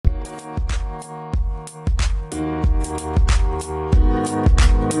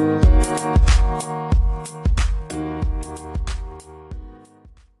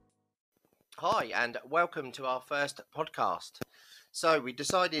and welcome to our first podcast. So, we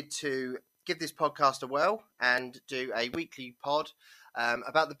decided to give this podcast a whirl and do a weekly pod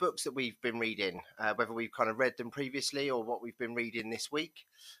about the books that we've been reading, whether we've kind of read them previously or what we've been reading this week.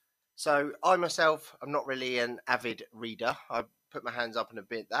 So, I myself, I'm not really an avid reader. I put my hands up in a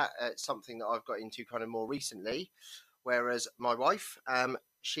bit. It's something that I've got into kind of more recently, whereas my wife,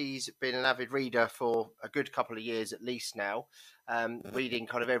 she's been an avid reader for a good couple of years at least now, reading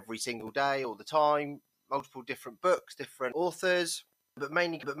kind of every single day, all the time, multiple different books, different authors, but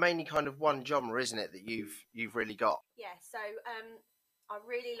mainly kind of one genre, isn't it, that you've really got? Yeah, so I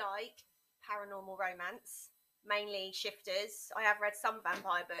really like paranormal romance, mainly shifters. I have read some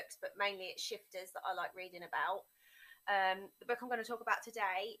vampire books, but mainly it's shifters that I like reading about. The book I'm going to talk about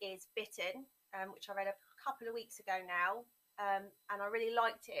today is Bitten, which I read a couple of weeks ago now. And I really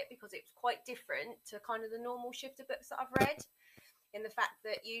liked it because it was quite different to kind of the normal shifter books that I've read, in the fact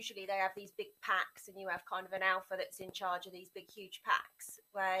that usually they have these big packs and you have kind of an alpha that's in charge of these big huge packs,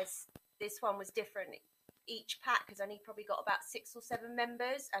 whereas this one was different. Each pack has only probably got about 6 or 7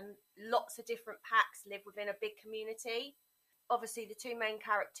 members, and lots of different packs live within a big community. Obviously the two main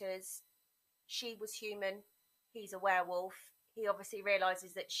characters, she was human, he's a werewolf. He obviously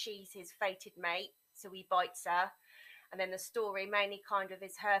realizes that she's his fated mate, so he bites her. And then the story mainly kind of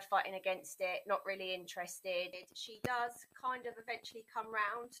is her fighting against it, not really interested. She does kind of eventually come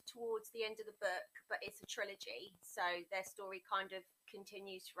round towards the end of the book, but it's a trilogy. So their story kind of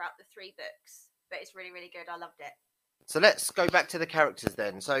continues throughout the 3 books. But it's really, really good. I loved it. So let's go back to the characters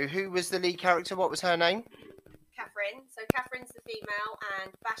then. So who was the lead character? What was her name? Catherine. So Catherine's the female,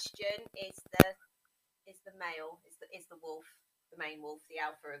 and Bastion is the male, is the wolf, the main wolf, the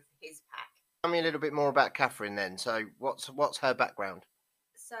alpha of his pack. Tell me a little bit more about Catherine then. So what's her background?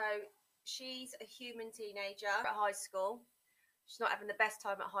 So she's a human teenager at high school. She's not having the best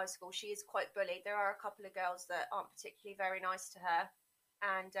time at high school. She is quite bullied. There are a couple of girls that aren't particularly very nice to her,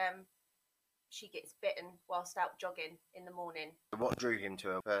 and she gets bitten whilst out jogging in the morning. What drew him to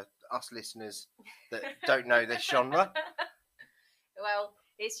her? For us listeners that don't know this genre. Well,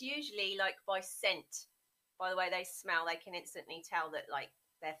 it's usually like by scent. By the way they smell, they can instantly tell that like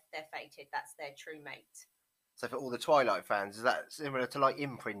they're fated. That's their true mate. So for all the Twilight fans, is that similar to like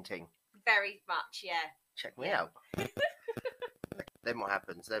imprinting? Very much, yeah. Check me out. Then what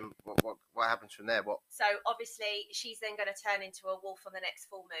happens? Then what happens from there? What? So obviously she's then going to turn into a wolf on the next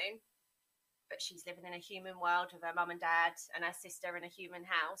full moon, but she's living in a human world with her mum and dad and her sister in a human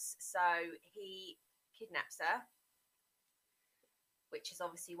house. So he kidnaps her, which is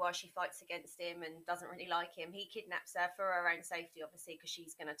obviously why she fights against him and doesn't really like him. He kidnaps her for her own safety, obviously, because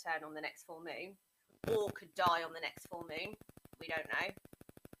she's going to turn on the next full moon, or could die on the next full moon. We don't know.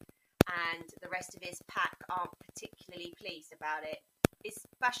 And the rest of his pack aren't particularly pleased about it. Is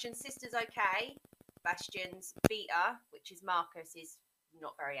Bastion's sister's okay? Bastion's beater, which is Marcus, is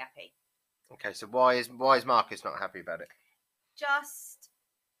not very happy. Okay, so why is Marcus not happy about it?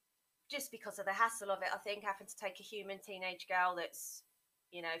 Just because of the hassle of it, I think, having to take a human teenage girl that's,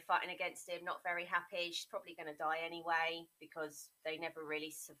 fighting against him, not very happy. She's probably going to die anyway because they never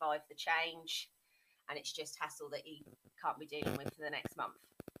really survive the change, and it's just hassle that he can't be dealing with for the next month.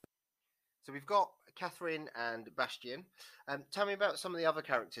 So we've got Catherine and Bastion. Tell me about some of the other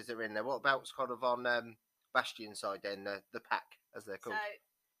characters that are in there. What about kind of on Bastion's side then, the pack, as they're called?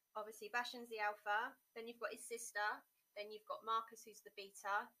 So, obviously, Bastion's the alpha. Then you've got his sister. Then you've got Marcus, who's the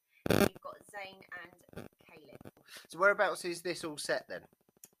beta. Then you've got Zane and Caleb. So whereabouts is this all set then?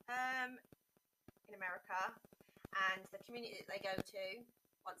 In America. And the community that they go to,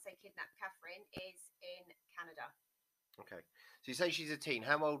 once they kidnap Catherine, is in Canada. Okay. So you say she's a teen.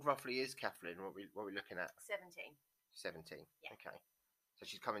 How old roughly is Catherine? What are we looking at? 17. 17. Yeah. Okay. So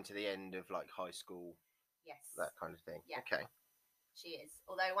she's coming to the end of like high school. Yes. That kind of thing. Yeah. Okay. She is.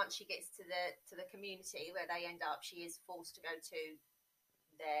 Although once she gets to the community where they end up, she is forced to go to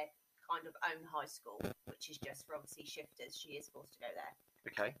their kind of own high school, which is just for obviously shifters. She is forced to go there.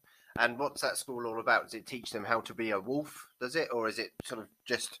 Okay. And what's that school all about? Does it teach them how to be a wolf? Does it, or is it sort of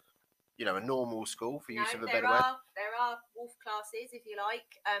just a normal school, for use of a better word? There are wolf classes, if you like,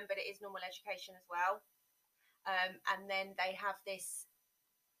 but it is normal education as well. And then they have this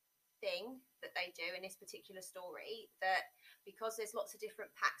thing that they do in this particular story, that because there's lots of different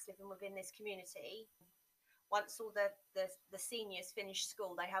packs living within this community, once all the seniors finish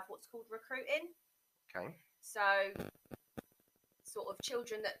school, they have what's called recruiting. Okay. So sort of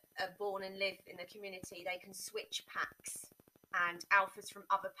children that are born and live in the community, they can switch packs, and alphas from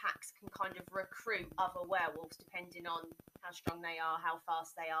other packs can kind of recruit other werewolves depending on how strong they are, how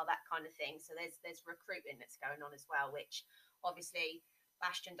fast they are, that kind of thing. So there's recruiting that's going on as well, which obviously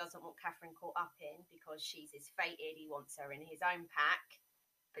Bastion doesn't want Catherine caught up in because she's his fated. He wants her in his own pack,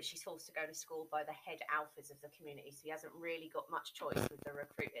 but she's forced to go to school by the head alphas of the community, so he hasn't really got much choice with the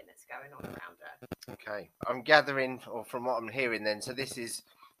recruiting that's going on around her. Okay, I'm gathering, or from what I'm hearing then, so this is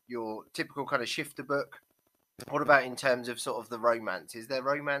your typical kind of shifter book. What about in terms of sort of the romance? Is there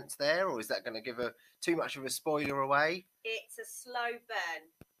romance there, or is that going to give too much of a spoiler away? It's a slow burn.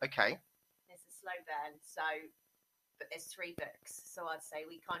 Okay. It's a slow burn, so, but there's 3 books, so I'd say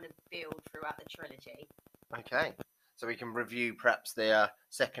we kind of build throughout the trilogy. Okay, so we can review perhaps the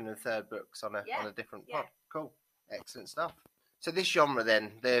second and third books on a different pod. Cool, excellent stuff. So this genre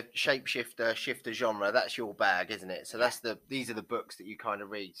then, the shifter genre, that's your bag, isn't it? So these are the books that you kind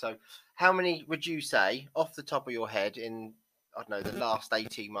of read. So how many would you say, off the top of your head, in, I don't know, the last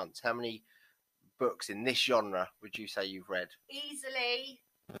 18 months, how many books in this genre would you say you've read? Easily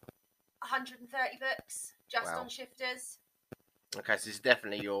 130 books just on shifters. Okay, so it's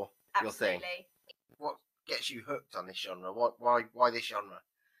definitely your thing. What gets you hooked on this genre? Why this genre?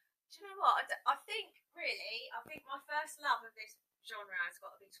 Do you know what? I think my first love of this genre has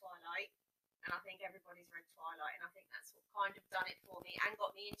got to be Twilight, and I think everybody's read Twilight, and I think that's what kind of done it for me and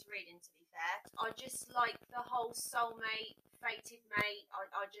got me into reading, to be fair. I just like the whole soulmate, fated mate.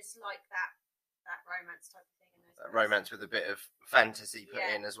 I just like that romance type of thing. Romance with a bit of fantasy put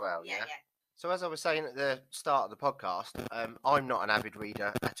in as well, yeah? So as I was saying at the start of the podcast, I'm not an avid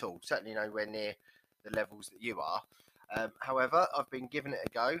reader at all, certainly nowhere near the levels that you are. However, I've been giving it a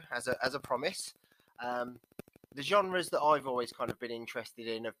go as a promise. The genres that I've always kind of been interested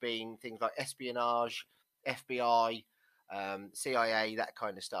in have been things like espionage, FBI, CIA, that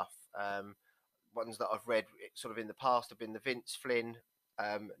kind of stuff. Ones that I've read sort of in the past have been the Vince Flynn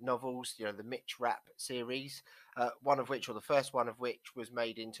novels, the Mitch Rapp series, one of which, or the first one of which, was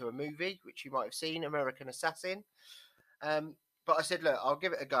made into a movie, which you might have seen, American Assassin. But I said, look, I'll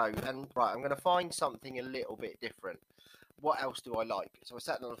give it a go, and right, I'm going to find something a little bit different. What else do I like? So I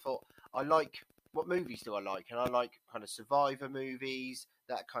sat down and thought, what movies do I like? And I like kind of survivor movies,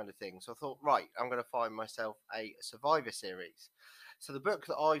 that kind of thing. So I thought, right, I'm going to find myself a survivor series. So the book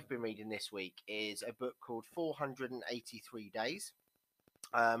that I've been reading this week is a book called 483 Days.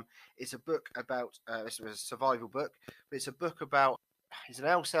 It's a book about, it's a survival book, but it's a book about, he's an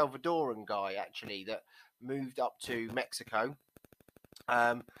El Salvadoran guy, actually, that moved up to Mexico.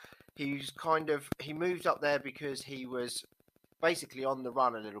 He moved up there because he was basically on the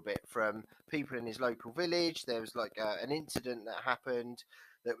run a little bit from people in his local village. There was like an incident that happened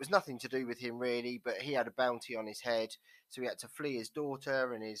that was nothing to do with him really, but he had a bounty on his head, so he had to flee his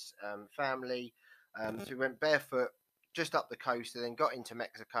daughter and his family. So he went barefoot just up the coast and then got into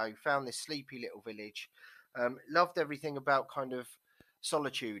Mexico, found this sleepy little village, loved everything about kind of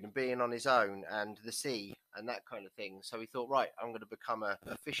solitude and being on his own and the sea and that kind of thing. So he thought, right, I'm going to become a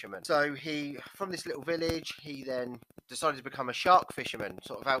fisherman. So from this little village, he then decided to become a shark fisherman,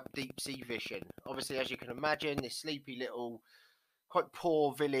 sort of out deep sea fishing. Obviously, as you can imagine, this sleepy little, quite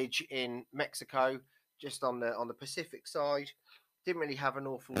poor village in Mexico, just on the Pacific side, didn't really have an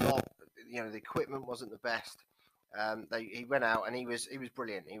awful lot. The equipment wasn't the best. He went out and he was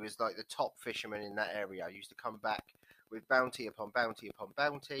brilliant. He was like the top fisherman in that area. He used to come back with bounty upon bounty upon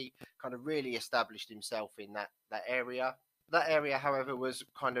bounty, kind of really established himself in that area. That area, however, was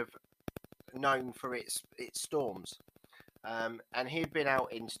kind of known for its storms. And he'd been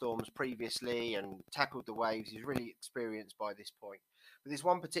out in storms previously and tackled the waves. He's really experienced by this point. But this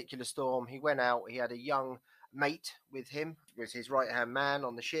one particular storm, he went out, he had a young mate with him, was his right-hand man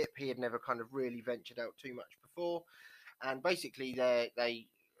on the ship. He had never kind of really ventured out too much before. And basically they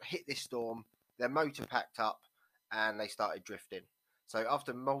hit this storm, their motor packed up, and they started drifting. So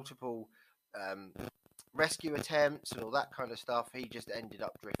after multiple rescue attempts and all that kind of stuff, he just ended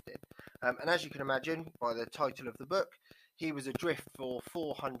up drifting. And as you can imagine by the title of the book, he was adrift for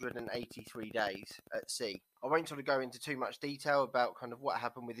 483 days at sea. I won't sort of go into too much detail about kind of what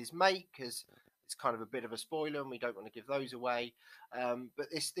happened with his mate, because it's kind of a bit of a spoiler and we don't want to give those away. But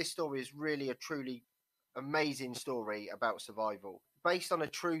this story is really a truly amazing story about survival, based on a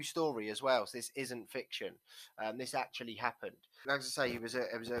true story as well. So this isn't fiction. This actually happened. As I say, it was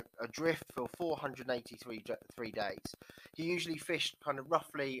a drift for 483 days. He usually fished kind of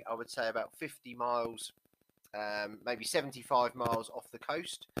roughly, I would say, about 50 miles, maybe 75 miles off the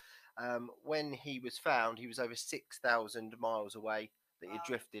coast. When he was found, he was over 6,000 miles away that he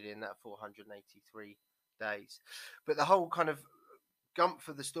drifted in that 483 days. But the whole kind of gump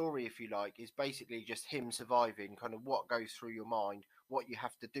for the story, if you like, is basically just him surviving, kind of what goes through your mind, what you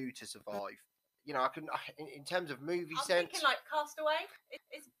have to do to survive. In terms of movie sense, thinking like Castaway.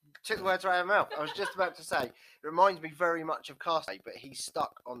 Took the words right out of my mouth. I was just about to say, it reminds me very much of Castaway, but he's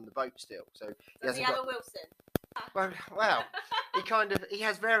stuck on the boat still. So he Does hasn't he have got. a Wilson? Well, he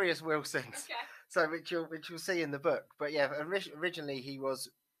has various Wilsons. Okay. So which you'll see in the book. But yeah, originally he was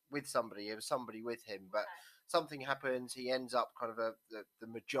with somebody. It was somebody with him, but something happens. He ends up kind of the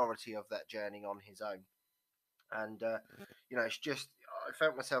majority of that journey on his own. And it's just I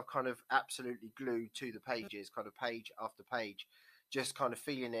felt myself kind of absolutely glued to the pages, kind of page after page, just kind of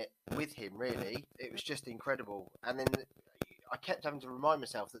feeling it with him. Really, it was just incredible. And then I kept having to remind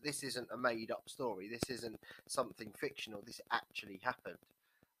myself that this isn't a made-up story. This isn't something fictional. This actually happened.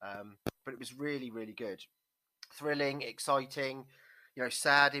 But it was really, really good, thrilling, exciting.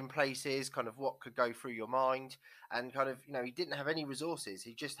 Sad in places. Kind of what could go through your mind, and kind of he didn't have any resources.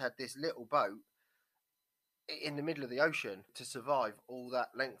 He just had this little boat in the middle of the ocean to survive all that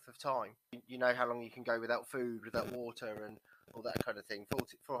length of time. You know how long you can go without food, without water, and all that kind of thing.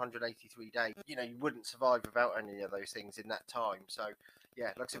 483 days. You wouldn't survive without any of those things in that time. So,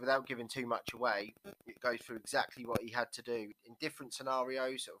 yeah, like I said, without giving too much away, it goes through exactly what he had to do in different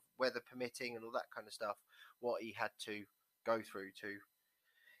scenarios, sort of weather permitting and all that kind of stuff, what he had to go through to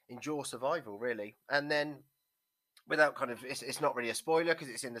endure survival, really. And then without kind of it's not really a spoiler because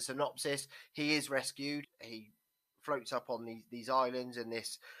it's in the synopsis, he is rescued. He floats up on these islands, and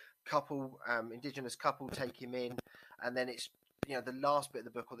this couple, indigenous couple, take him in, and then it's the last bit of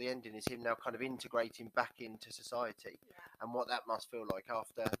the book or the ending is him now kind of integrating back into society, and what that must feel like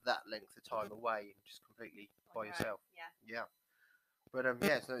after that length of time away and just completely by yourself. Yeah. But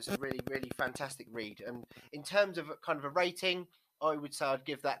so it's a really, really fantastic read. And in terms of kind of a rating, I would say I'd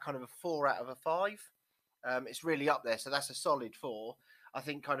give that kind of a 4 out of a 5. It's really up there, so that's a solid 4. I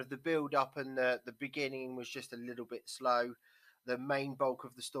think kind of the build up and the beginning was just a little bit slow. The main bulk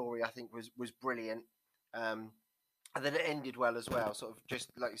of the story I think was brilliant, and then it ended well as well. Sort of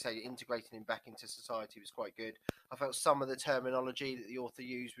just like you say, integrating him back into society was quite good. I felt some of the terminology that the author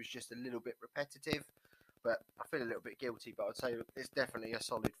used was just a little bit repetitive, but I feel a little bit guilty. But I'd say it's definitely a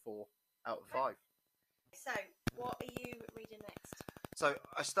solid 4 out of 5. So, what are you reading next? So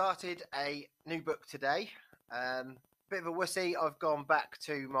I started a new book today. Bit of a wussy. I've gone back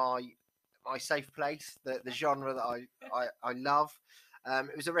to my safe place, the genre that I love.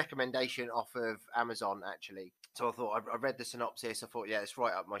 It was a recommendation off of Amazon, actually. So I thought, I read the synopsis. I thought, yeah, it's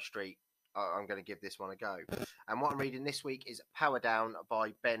right up my street. I'm going to give this one a go. And what I'm reading this week is Power Down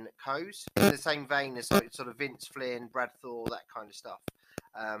by Ben Coase. In the same vein as sort of Vince Flynn, Brad Thor, that kind of stuff.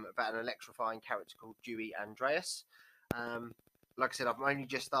 About an electrifying character called Dewey Andreas. Like I said, I'm only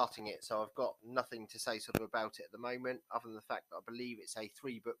just starting it, so I've got nothing to say sort of about it at the moment, other than the fact that I believe it's a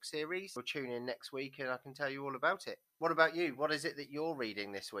 3-book series. We'll tune in next week and I can tell you all about it. What about you? What is it that you're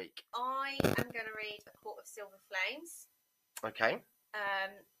reading this week? I am going to read A Court of Silver Flames. Okay.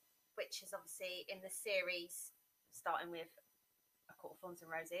 Which is obviously in the series, starting with A Court of Thorns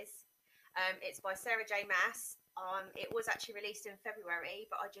and Roses. It's by Sarah J. Maas. It was actually released in February,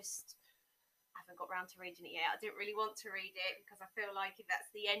 but I just haven't got round to reading it yet. I didn't really want to read it because I feel like if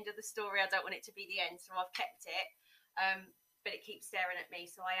that's the end of the story, I don't want it to be the end, so I've kept it. But it keeps staring at me,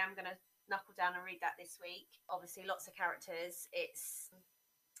 so I am going to knuckle down and read that this week. Obviously, lots of characters. It's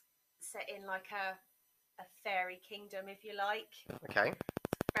set in like a fairy kingdom, if you like. Okay.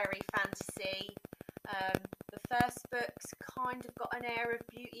 Very fantasy. The first book's kind of got an air of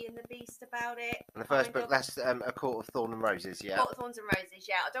Beauty and the Beast about it. And the first book, that's A Court of Thorns and Roses, yeah? Court of Thorns and Roses,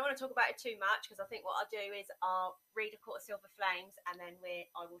 yeah. I don't want to talk about it too much because I think what I'll do is I'll read A Court of Silver Flames and then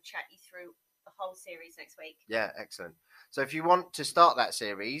I will chat you through the whole series next week. Yeah, excellent. So if you want to start that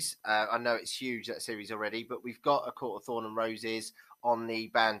series, I know it's huge, that series already, but we've got A Court of Thorns and Roses on the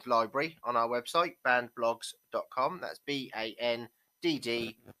Banned Library on our website, bannedblogs.com. That's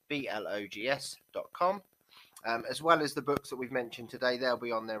BANDDBLOGS.com. As well as the books that we've mentioned today, they'll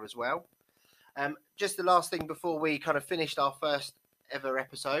be on there as well. Just the last thing before we kind of finished our first ever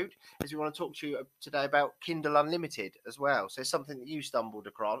episode is we want to talk to you today about Kindle Unlimited as well. So it's something that you stumbled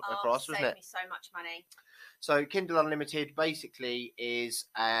across, wasn't it? Saved me so much money. So Kindle Unlimited basically is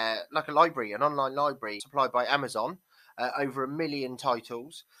like a library, an online library supplied by Amazon, over 1 million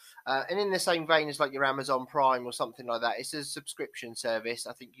titles. And in the same vein as like your Amazon Prime or something like that, it's a subscription service.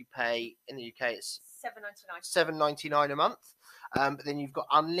 I think you pay, in the UK, it's $7.99 a month. But then you've got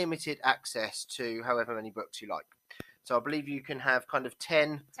unlimited access to however many books you like. So I believe you can have kind of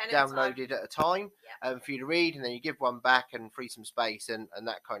 10 downloaded at a time for you to read, and then you give one back and free some space and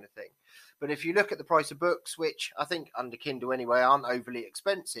that kind of thing. But if you look at the price of books, which I think under Kindle anyway aren't overly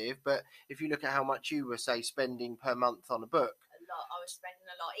expensive, but if you look at how much you were, say, spending per month on a book, lot. I was spending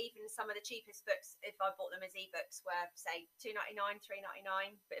a lot. Even some of the cheapest books, if I bought them as ebooks, were say £2.99,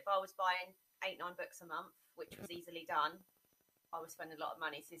 £3.99. But if I was buying 8-9 books a month, which was easily done, I was spending a lot of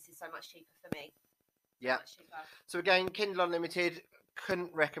money. So this is so much cheaper for me. Yeah. Much cheaper. So again, Kindle Unlimited,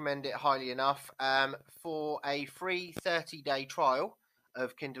 couldn't recommend it highly enough. For a free 30-day trial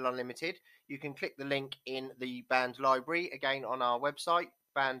of Kindle Unlimited, you can click the link in the band library, again on our website,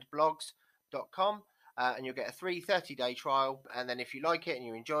 bandblogs.com, and you'll get a free 30-day trial. And then if you like it and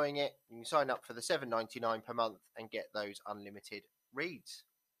you're enjoying it, you can sign up for the $7.99 per month and get those unlimited reads.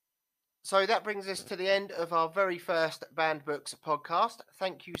 So that brings us to the end of our very first Banned Books podcast.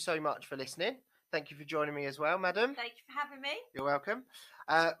 Thank you so much for listening. Thank you for joining me as well, madam. Thank you for having me. You're welcome.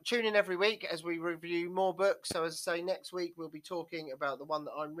 Tune in every week as we review more books. So as I say, next week we'll be talking about the one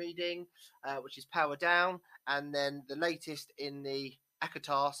that I'm reading, which is Power Down, and then the latest in the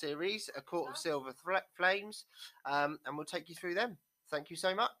ACOTAR series, A Court of Silver Flames, and we'll take you through them. Thank you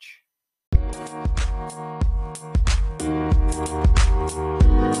so much.